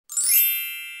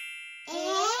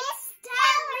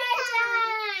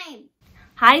time.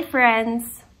 Hi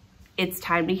friends, it's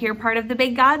time to hear part of the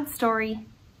Big God story.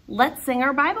 Let's sing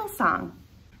our Bible song.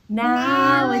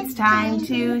 Now it's time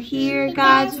to hear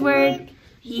God's word,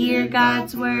 hear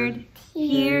God's word,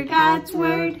 hear God's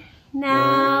word.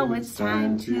 Now it's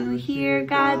time to hear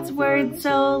God's word,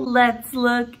 so let's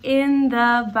look in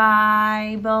the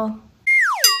Bible.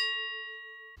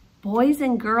 Boys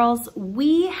and girls,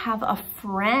 we have a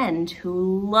friend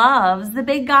who loves the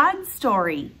Big God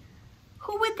story.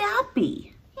 Who would that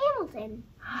be? Hamilton.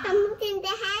 Hamilton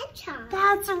the Hedgehog.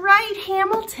 That's right,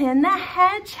 Hamilton the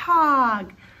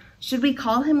Hedgehog. Should we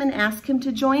call him and ask him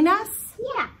to join us?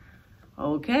 Yeah.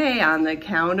 Okay, on the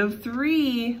count of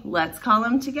 3, let's call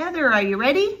him together. Are you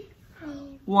ready?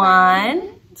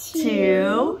 1,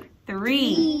 2,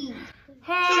 3.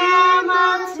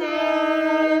 Hamilton,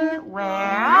 where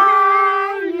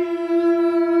are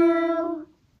you?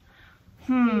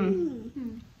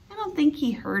 I don't think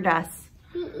he heard us.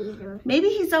 Me either. Maybe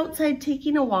he's outside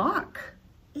taking a walk.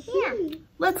 Yeah.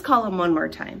 Let's call him one more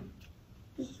time.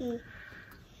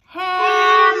 Hamilton!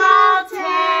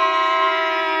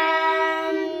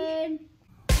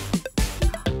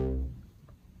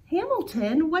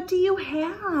 Hamilton, what do you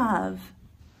have?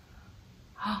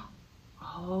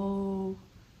 Oh,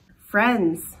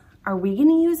 friends, are we going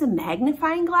to use a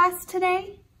magnifying glass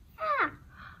today?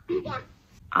 Yeah.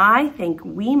 I think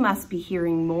we must be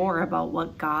hearing more about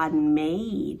what God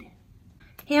made.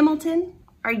 Hamilton,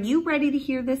 are you ready to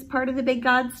hear this part of the Big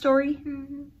God story?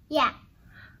 Yeah.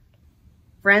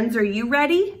 Friends, are you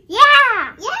ready?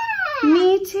 Yeah. Yeah.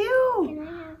 Me too.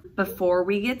 Before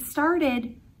we get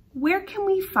started, where can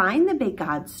we find the Big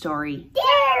God story?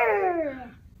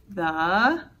 There.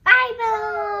 The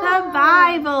Bible.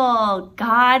 Bible.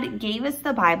 God gave us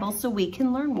the Bible so we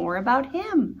can learn more about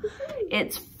Him.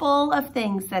 It's full of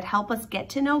things that help us get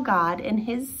to know God and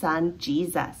His Son,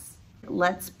 Jesus.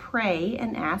 Let's pray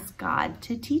and ask God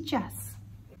to teach us.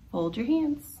 Fold your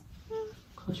hands.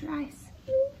 Close your eyes.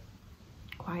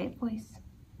 Quiet voice.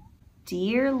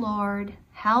 Dear Lord,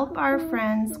 help our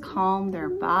friends calm their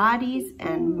bodies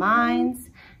and minds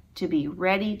to be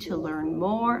ready to learn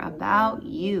more about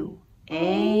you.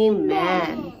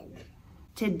 Amen.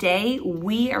 Today,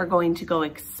 we are going to go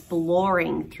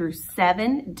exploring through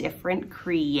 7 different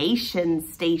creation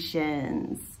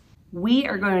stations. We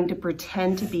are going to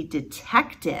pretend to be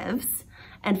detectives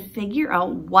and figure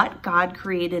out what God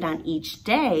created on each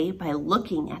day by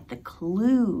looking at the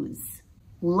clues.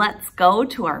 Let's go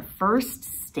to our first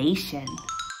station.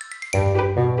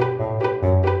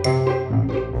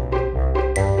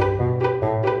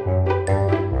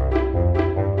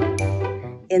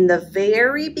 In the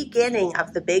very beginning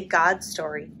of the Big God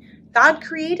story, God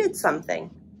created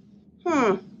something.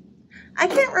 I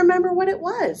can't remember what it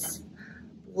was.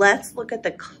 Let's look at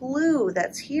the clue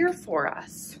that's here for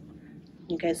us.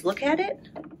 You guys look at it.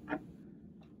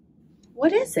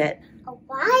 What is it? A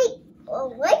light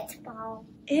bulb.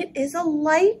 It is a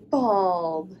light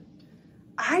bulb.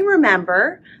 I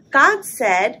remember God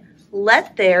said,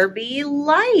 "Let there be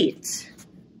light."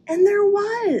 And there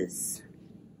was.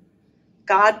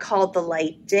 God called the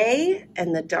light day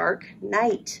and the dark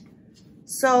night.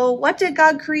 So what did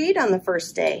God create on the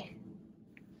first day?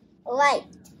 Light.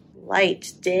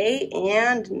 Light, day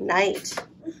and night.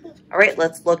 All right,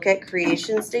 let's look at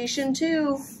creation station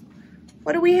 2.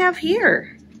 What do we have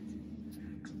here?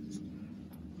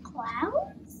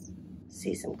 Clouds.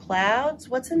 See some clouds.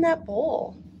 What's in that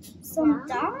bowl? Some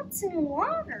dots and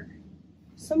water.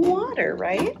 Some water,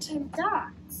 right? And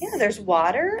dots. Yeah, there's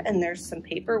water and there's some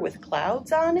paper with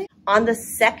clouds on it. On the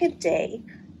second day,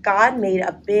 God made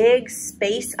a big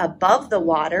space above the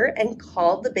water and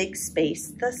called the big space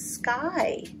the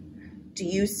sky. Do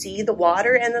you see the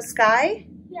water and the sky?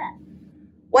 Yeah.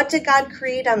 What did God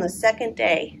create on the second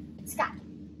day? Sky.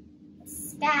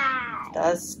 Sky.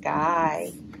 The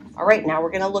sky. All right, now we're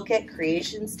going to look at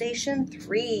creation station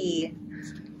 3.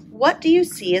 What do you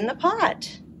see in the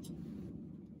pot?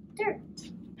 Dirt.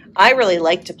 I really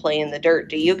like to play in the dirt.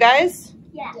 Do you guys?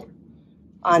 Yeah.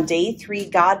 On day 3,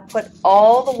 God put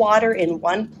all the water in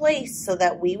one place so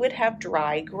that we would have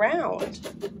dry ground.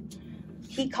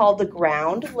 He called the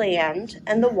ground land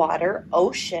and the water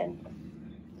ocean.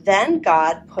 Then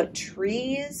God put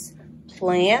trees,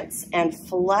 plants, and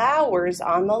flowers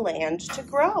on the land to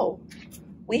grow.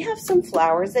 We have some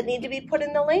flowers that need to be put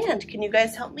in the land. Can you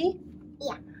guys help me?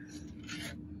 Yeah.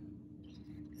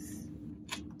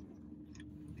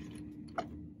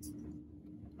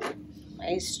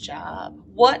 Nice job.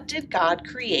 What did God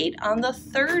create on the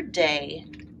third day?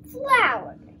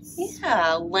 Flowers.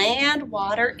 Yeah, land,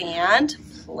 water, and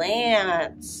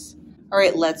plants. All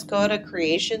right, let's go to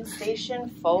creation station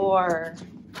 4.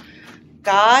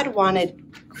 God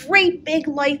wanted great big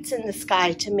lights in the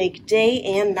sky to make day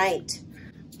and night.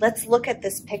 Let's look at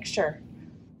this picture.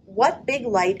 What big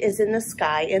light is in the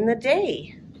sky in the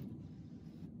day?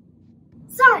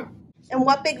 Sun. And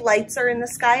what big lights are in the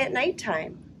sky at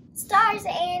nighttime? Stars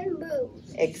and moon.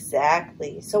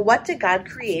 Exactly. So what did God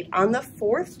create on the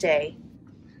fourth day?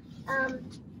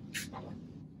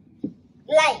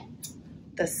 Light.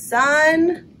 The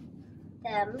sun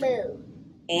The moon.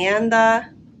 and the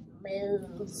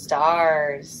Moon.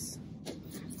 stars.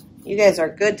 You guys are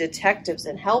good detectives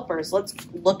and helpers. Let's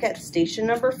look at station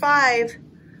number 5.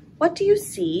 What do you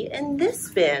see in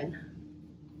this bin?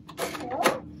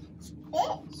 Fish.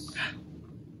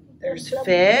 There's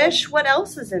fish. What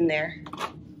else is in there?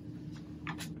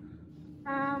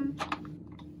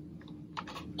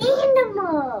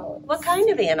 Animals. What kind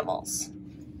of animals?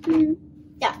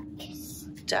 Ducks.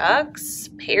 Ducks,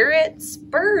 parrots,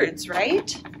 birds,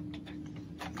 right?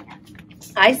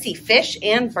 I see fish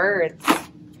and birds.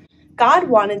 God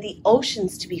wanted the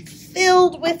oceans to be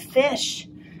filled with fish.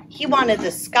 He wanted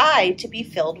the sky to be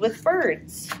filled with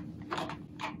birds.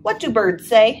 What do birds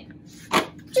say?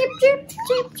 Chip, chip,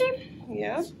 chip, chip.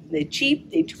 Yeah, they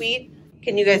cheep, they tweet.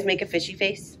 Can you guys make a fishy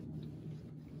face?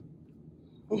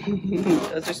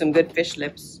 Those are some good fish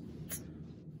lips.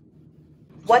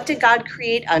 What did God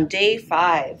create on day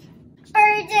 5?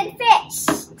 Birds and fish.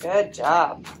 Good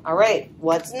job. All right,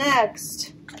 what's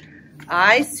next?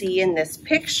 I see in this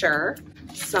picture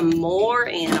some more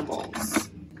animals.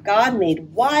 God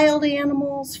made wild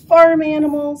animals, farm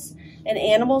animals, and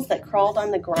animals that crawled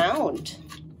on the ground.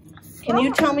 Can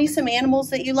you tell me some animals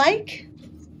that you like?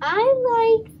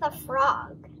 I like the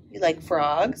frog. You like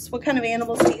frogs? What kind of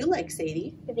animals do you like,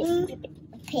 Sadie? A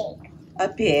pig. A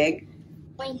pig.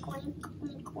 Oink, oink,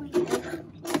 oink,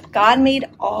 oink. God made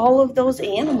all of those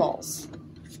animals.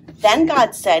 Then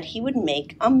God said he would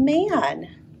make a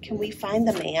man. Can we find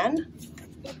the man?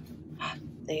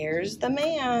 There's the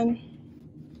man.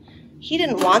 He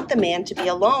didn't want the man to be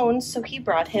alone, so he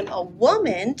brought him a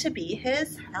woman to be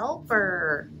his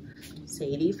helper.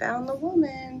 Sadie found the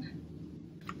woman.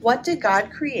 What did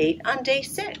God create on day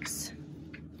 6?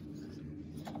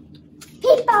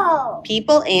 People.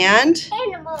 People and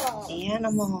Animals.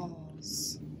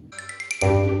 animals.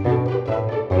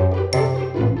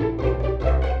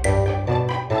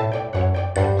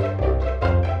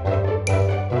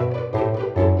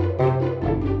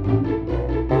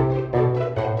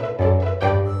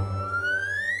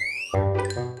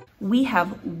 We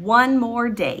have one more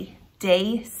day,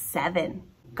 day 7.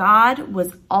 God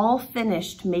was all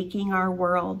finished making our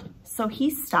world, so he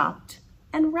stopped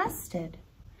and rested.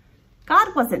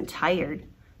 God wasn't tired.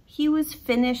 He was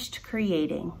finished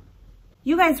creating.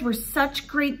 You guys were such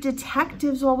great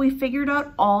detectives while we figured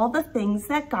out all the things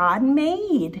that God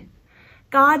made.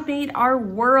 God made our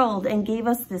world and gave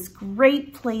us this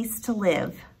great place to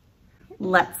live.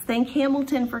 Let's thank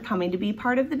Hamilton for coming to be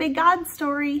part of the Big God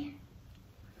story.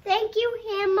 Thank you,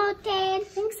 Hamilton.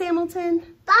 Thanks, Hamilton.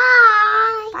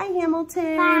 Bye. Bye,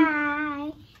 Hamilton.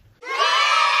 Bye.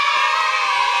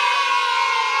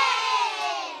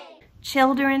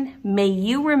 Children, may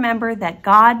you remember that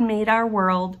God made our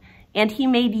world and he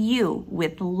made you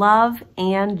with love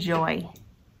and joy.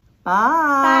 Bye.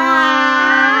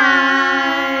 Bye.